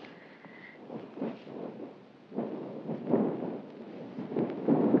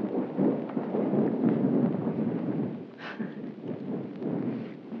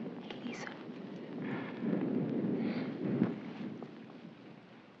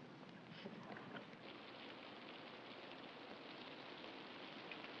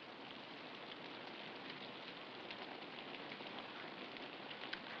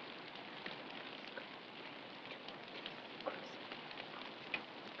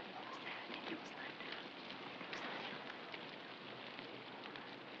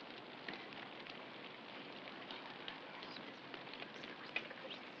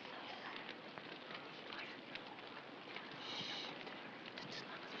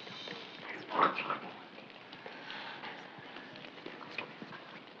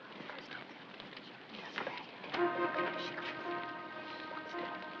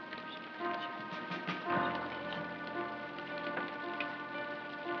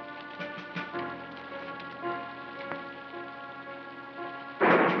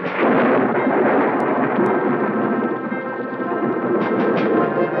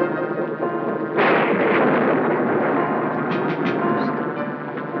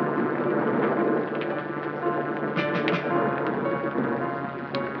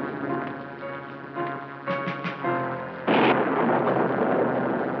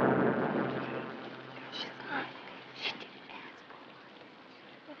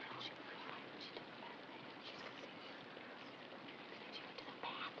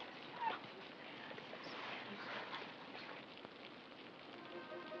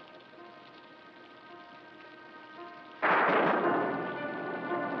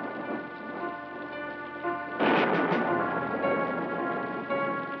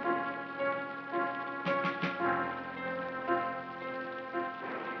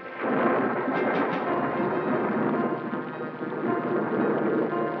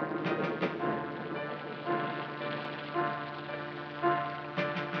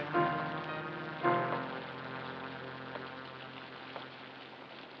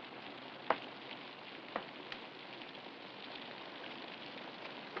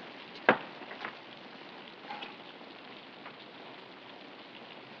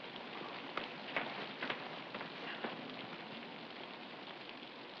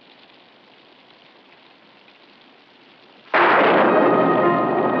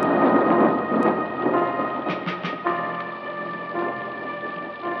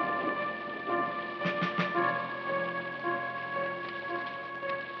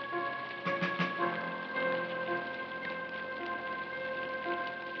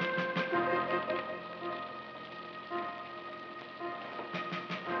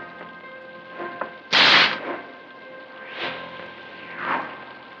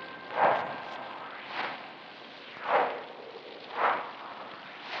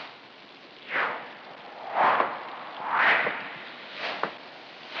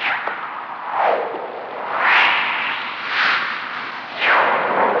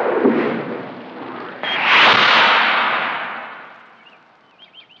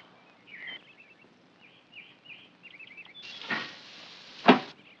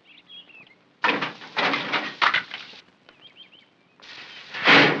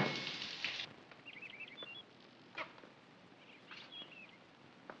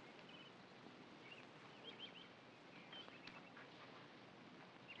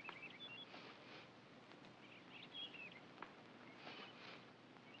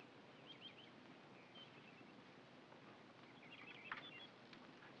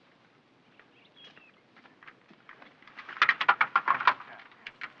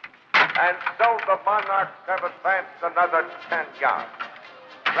 And so the Monarchs have advanced another 10 yards.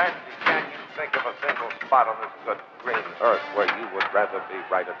 Randy, can you think of a single spot on this good green earth where you would rather be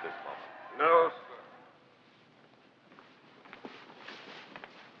right at this moment? No, sir.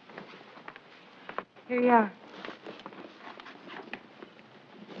 Here you are.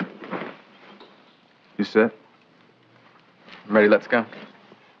 You set? I'm ready, let's go.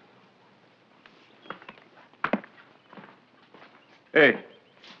 Hey.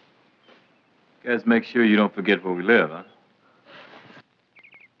 Guys, make sure you don't forget where we live, huh?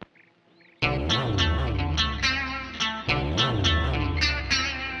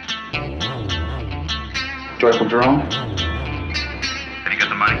 Joyful Jerome? Did you get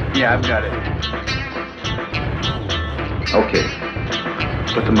the money? Yeah, I've got it. Okay.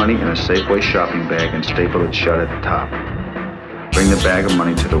 Put the money in a Safeway shopping bag and staple it shut at the top. Bring the bag of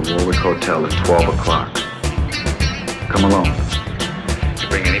money to the Warwick Hotel at 12 o'clock. Come alone. You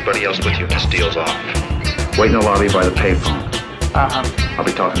bring anybody else with you, this deal's off. Wait in the lobby by the payphone. Uh-huh. I'll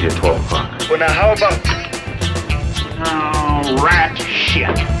be talking to you at 12 o'clock. Well, now, how about... Oh, rat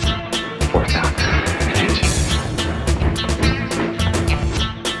shit. Fourth down.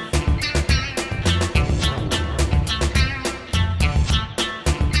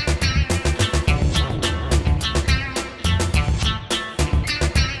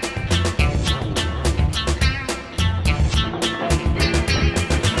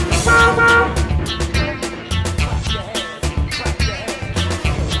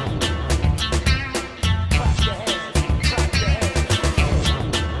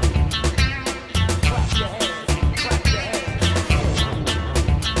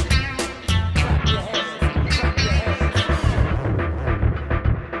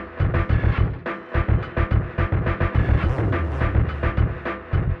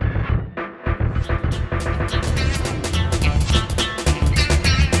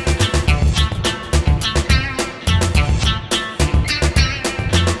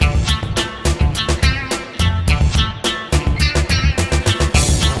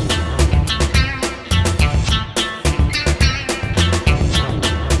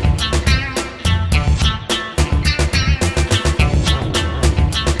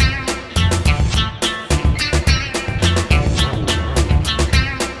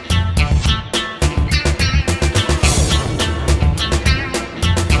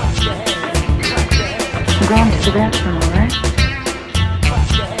 To the bathroom, all right?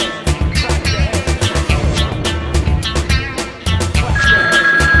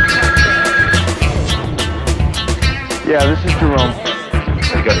 Yeah, this is Jerome.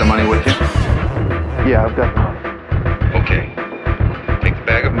 You got the money with you? Yeah, I've got the money. Okay. Take the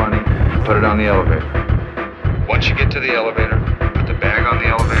bag of money and put it on the elevator. Once you get to the elevator, put the bag on the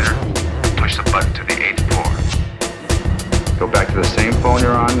elevator, push the button to the 8th floor. Go back to the same phone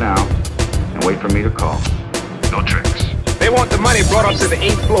you're on now and wait for me to call. No tricks. They want the money brought up to the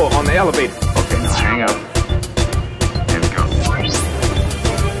 8th floor on the elevator. Okay, now hang up and go.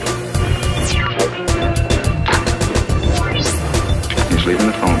 He's leaving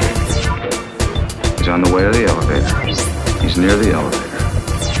the phone. He's on the way to the elevator. He's near the elevator.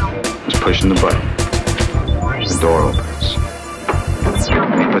 He's pushing the button. The door opens.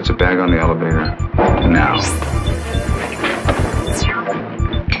 He puts a bag on the elevator. Now.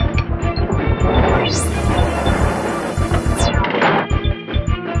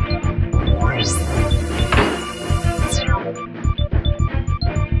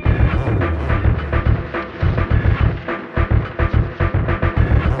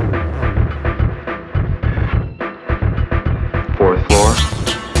 Fourth floor.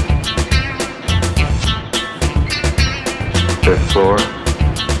 5th floor.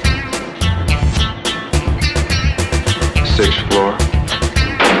 6th floor.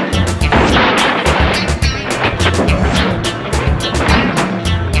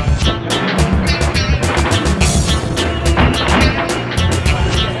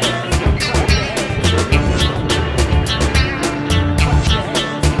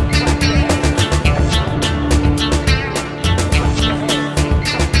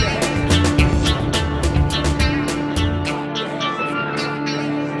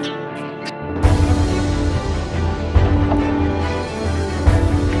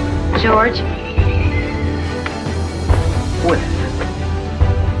 George? What?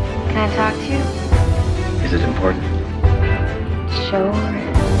 Can I talk to you? Is it important? Sure.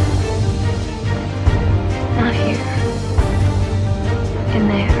 Not here. In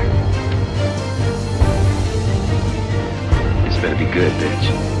there. This better be good, bitch.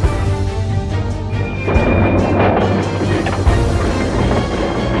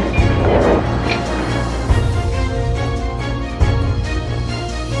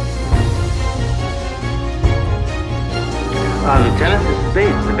 Lieutenant, this is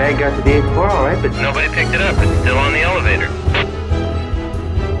Bates. The bag got to the 8th floor, all right, but Nobody picked it up. It's still on the elevator.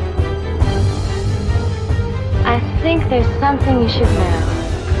 I think there's something you should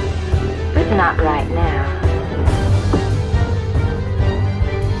know, but not right now.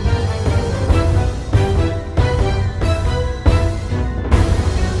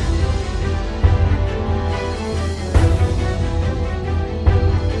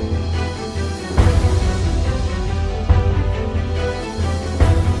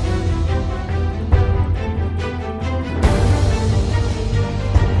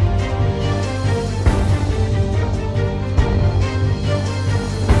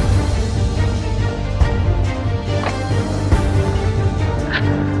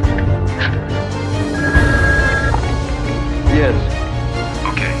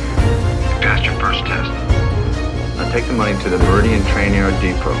 money to the Meridian Train Air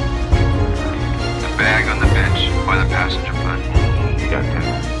Depot. The bag on the bench or the passenger front. You got 10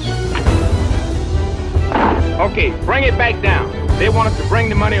 minutes. Okay, bring it back down. They want us to bring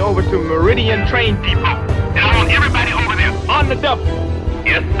the money over to Meridian Train Depot. And I want everybody over there on the double.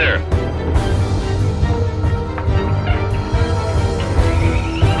 Yes, sir.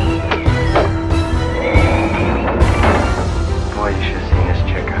 Boy, you should have seen this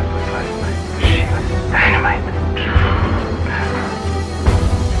chick out with last night. She was dynamite.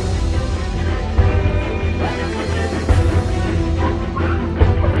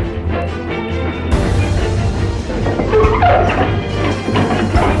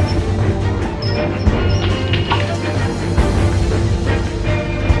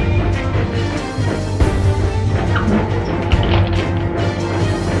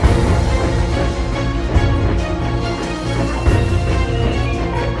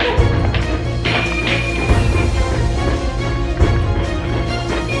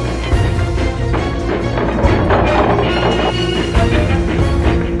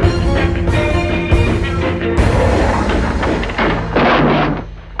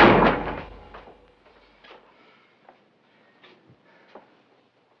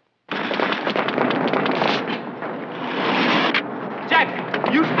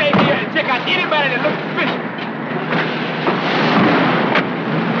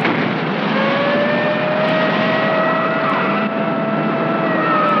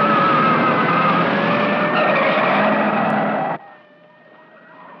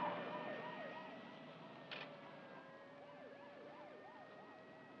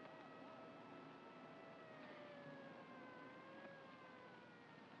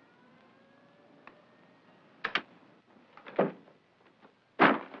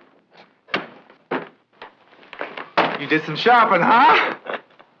 You did some shopping, huh?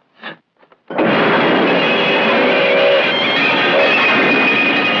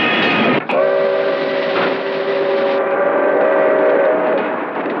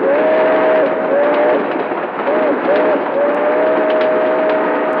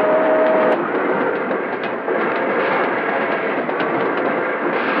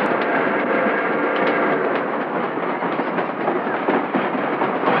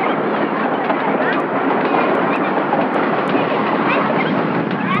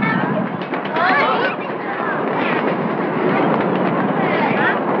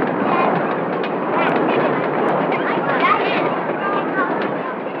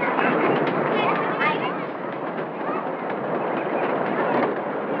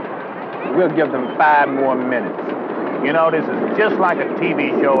 We'll give them 5 more minutes. You know, this is just like a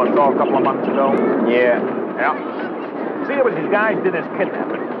TV show I saw a couple of months ago. Yeah. See, it was these guys did this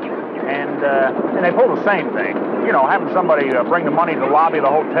kidnapping. And they pulled the same thing. You know, having somebody bring the money to the lobby of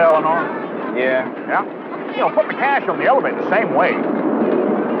the hotel and all. Yeah. You know, putting the cash on the elevator the same way.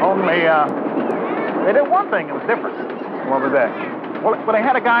 Only, they did one thing that was different. What was that? Well, they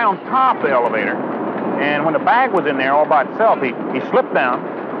had a guy on top of the elevator. And when the bag was in there all by itself, he slipped down,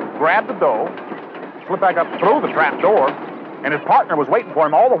 grabbed the dough, slipped back up through the trap door, and his partner was waiting for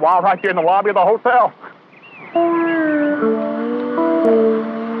him all the while right there in the lobby of the hotel.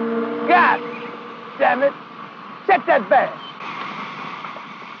 God damn it! Check that bag!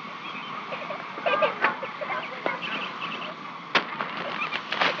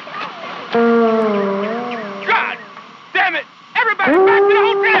 God damn it! Everybody back to the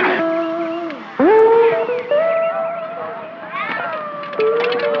hotel!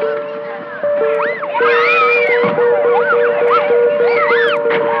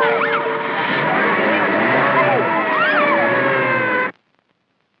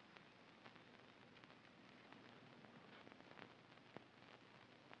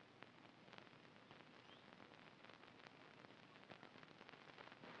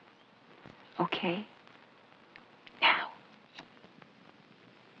 Okay.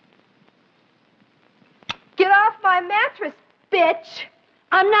 Get off my mattress, bitch!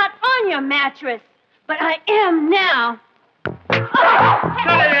 I'm not on your mattress, but I am now. Cut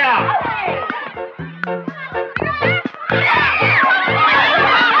it out!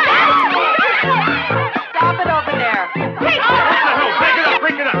 Stop it over there. Break it up,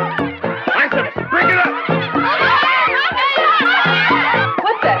 break it up! Ransom, break it up!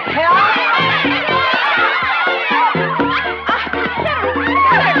 What the hell?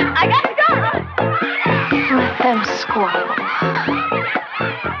 I got the gun! Let them squabble.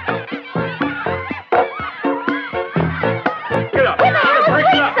 Get up! Where the hell is Break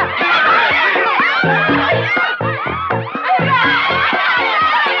it up!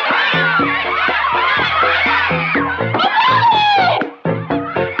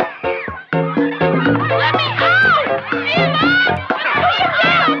 Let me out!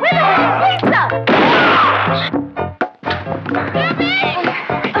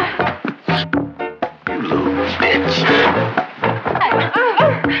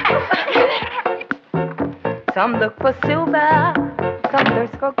 Some look for silver, some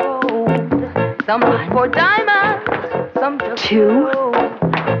thirst for gold. Some look for diamonds, some just gold.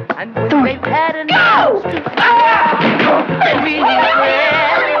 And when they've had enough, we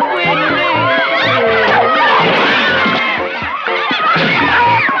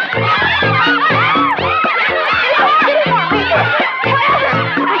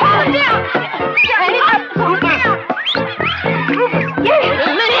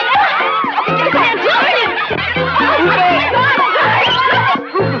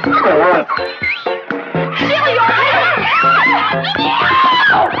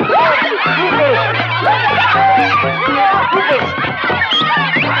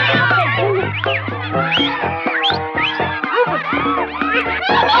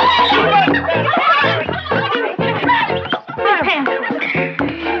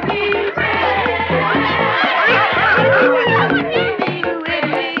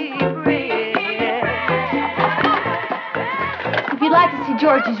If you'd like to see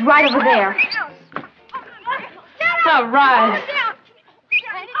George, he's right over there. All right.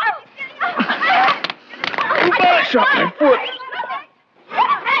 I shot my foot.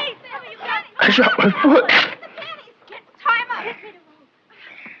 I shot my foot.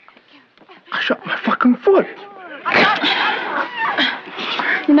 I shot my fucking foot.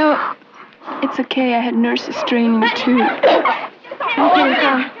 You know, it's okay. I had nurses training too. Okay,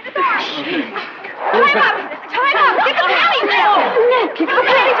 come. Time out! Get the pennies now! Get the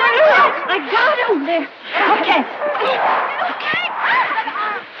pennies! I got them there. Okay.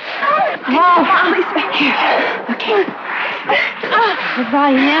 Oh, here. Okay.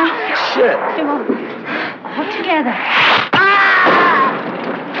 Goodbye now. Shit. Come on. All together.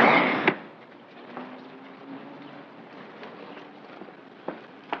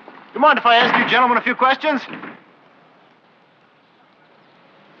 You mind if I ask you gentlemen a few questions?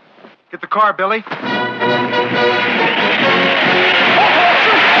 Get the car, Billy.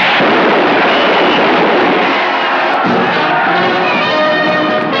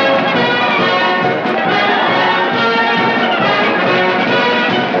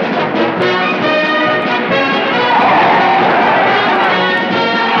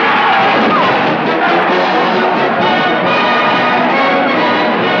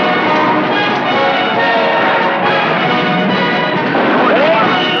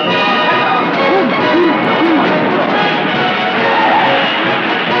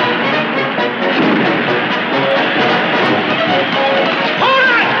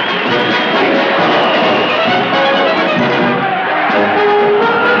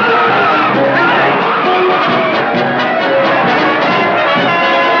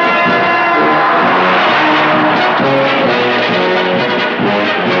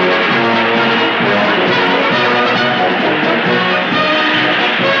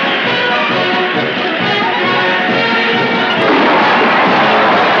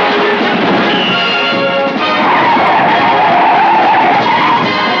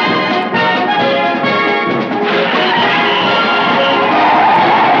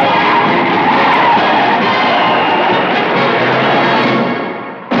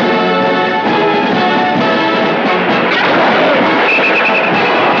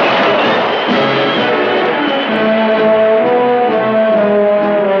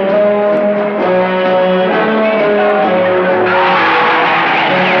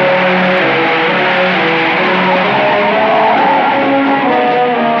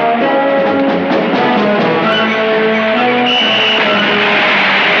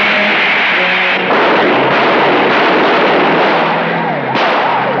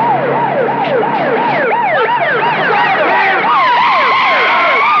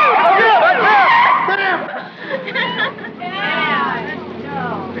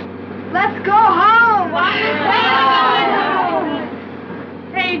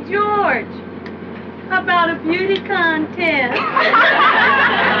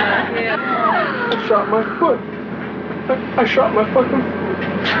 I shot my fucking foot.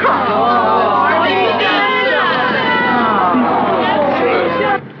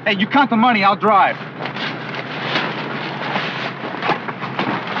 Hey, you count the money, I'll drive.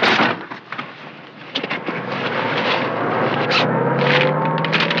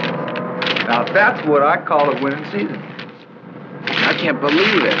 Now that's what I call a winning season. I can't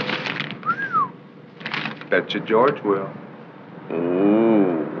believe it. Bet you George will.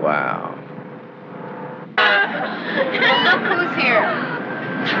 Ooh, wow. Look who's here.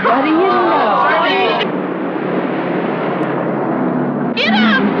 What do you